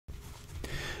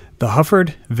The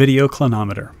Hufford Video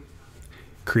Clinometer,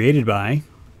 created by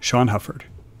Shawn Hufford.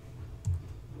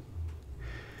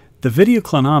 The video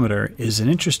clinometer is an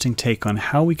interesting take on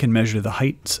how we can measure the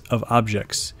heights of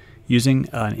objects using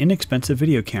an inexpensive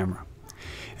video camera.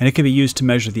 And it can be used to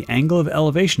measure the angle of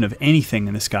elevation of anything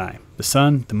in the sky: the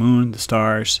sun, the moon, the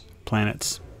stars,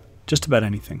 planets, just about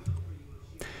anything.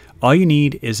 All you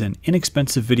need is an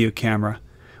inexpensive video camera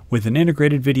with an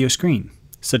integrated video screen,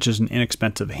 such as an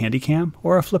inexpensive Handycam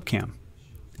or a flip cam.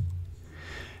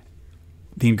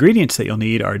 The ingredients that you'll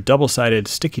need are double-sided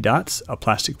sticky dots, a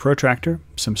plastic protractor,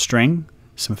 some string,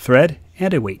 some thread,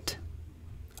 and a weight.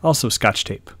 Also Scotch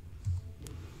tape.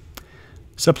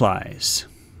 Supplies.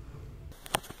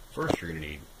 First, you're going to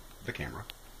need the camera,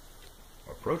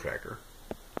 a protractor,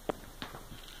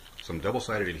 some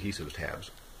double-sided adhesive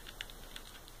tabs,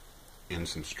 and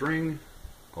some string,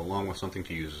 along with something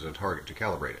to use as a target to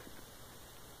calibrate it.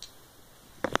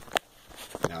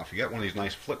 Now, if you got one of these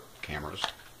nice flip cameras,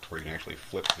 where you can actually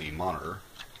flip the monitor,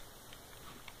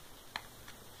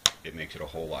 it makes it a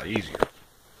whole lot easier.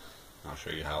 I'll show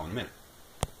you how in a minute.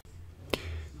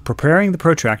 Preparing the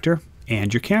protractor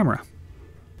and your camera.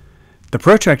 The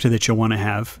protractor that you'll want to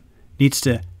have needs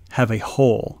to have a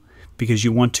hole, because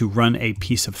you want to run a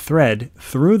piece of thread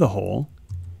through the hole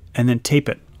and then tape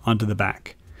it onto the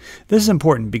back. This is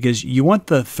important because you want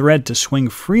the thread to swing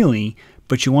freely,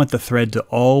 but you want the thread to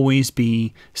always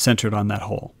be centered on that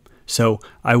hole. So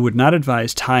I would not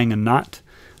advise tying a knot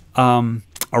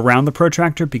around the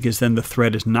protractor, because then the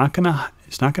thread is not going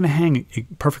to hang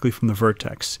perfectly from the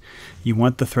vertex. You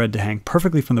want the thread to hang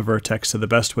perfectly from the vertex, so the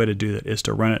best way to do that is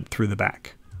to run it through the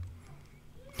back.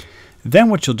 Then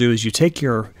what you'll do is you take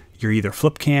your either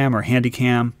flip cam or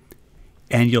Handycam,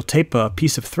 and you'll tape a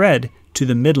piece of thread to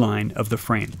the midline of the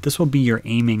frame. This will be your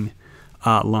aiming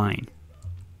line.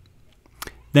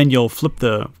 Then you'll flip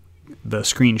the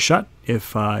screen shut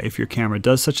if your camera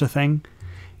does such a thing,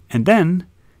 and then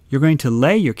you're going to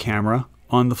lay your camera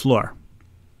on the floor.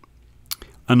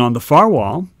 And on the far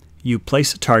wall, you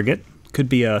place a target. Could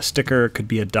be a sticker, could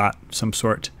be a dot, some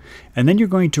sort. And then you're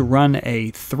going to run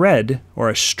a thread or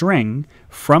a string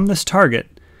from this target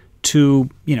to,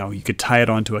 you could tie it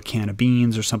onto a can of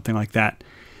beans or something like that.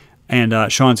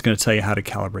 And Shawn's going to tell you how to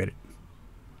calibrate it.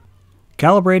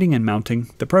 Calibrating and mounting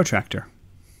the protractor.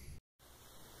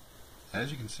 As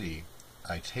you can see,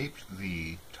 I taped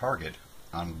the target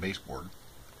on the baseboard,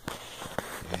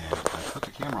 and I put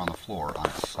the camera on the floor on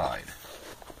its side.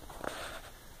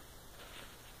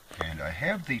 And I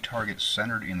have the target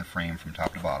centered in the frame from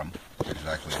top to bottom,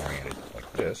 exactly oriented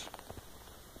like this.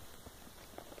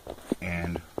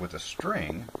 And with a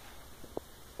string,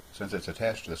 since it's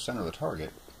attached to the center of the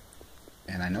target,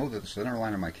 and I know that the center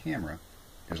line of my camera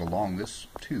is along this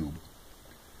tube,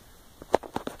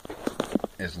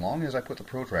 as long as I put the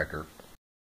protractor,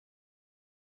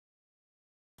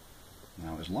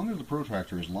 as long as the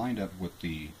protractor is lined up with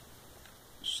the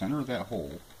center of that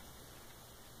hole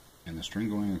and the string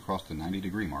going across the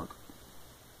 90-degree mark,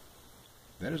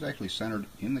 that is actually centered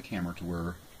in the camera to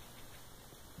where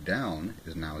down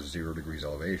is now 0 degrees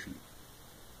elevation.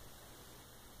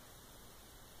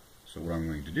 So what I'm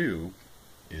going to do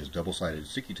is double-sided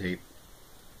sticky tape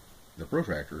the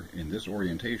protractor in this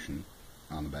orientation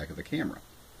on the back of the camera,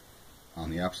 on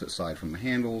the opposite side from the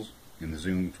handles, in the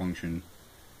zoom function,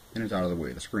 and it's out of the way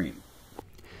of the screen.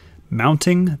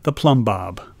 Mounting the plumb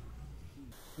bob.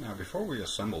 Now, before we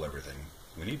assemble everything,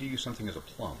 we need to use something as a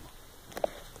plumb.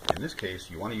 In this case,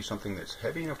 you want to use something that's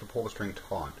heavy enough to pull the string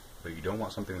taut, but you don't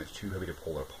want something that's too heavy to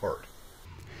pull it apart.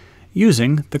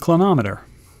 Using the clinometer.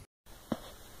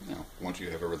 Now, once you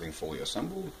have everything fully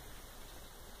assembled,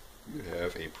 you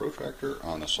have a protractor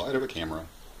on the side of a camera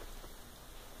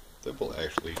that will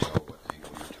actually tell what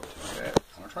angle you're tilting it at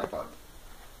on a tripod.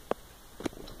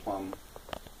 With the plumb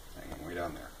hanging way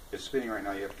down there. It's spinning right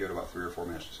now. You have to give it about 3 or 4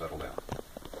 minutes to settle down.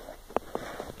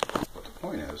 But the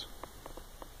point is,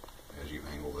 as you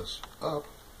angle this up,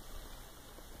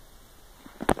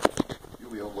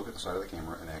 you'll be able to look at the side of the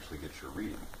camera and actually get your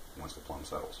reading once the plumb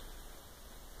settles.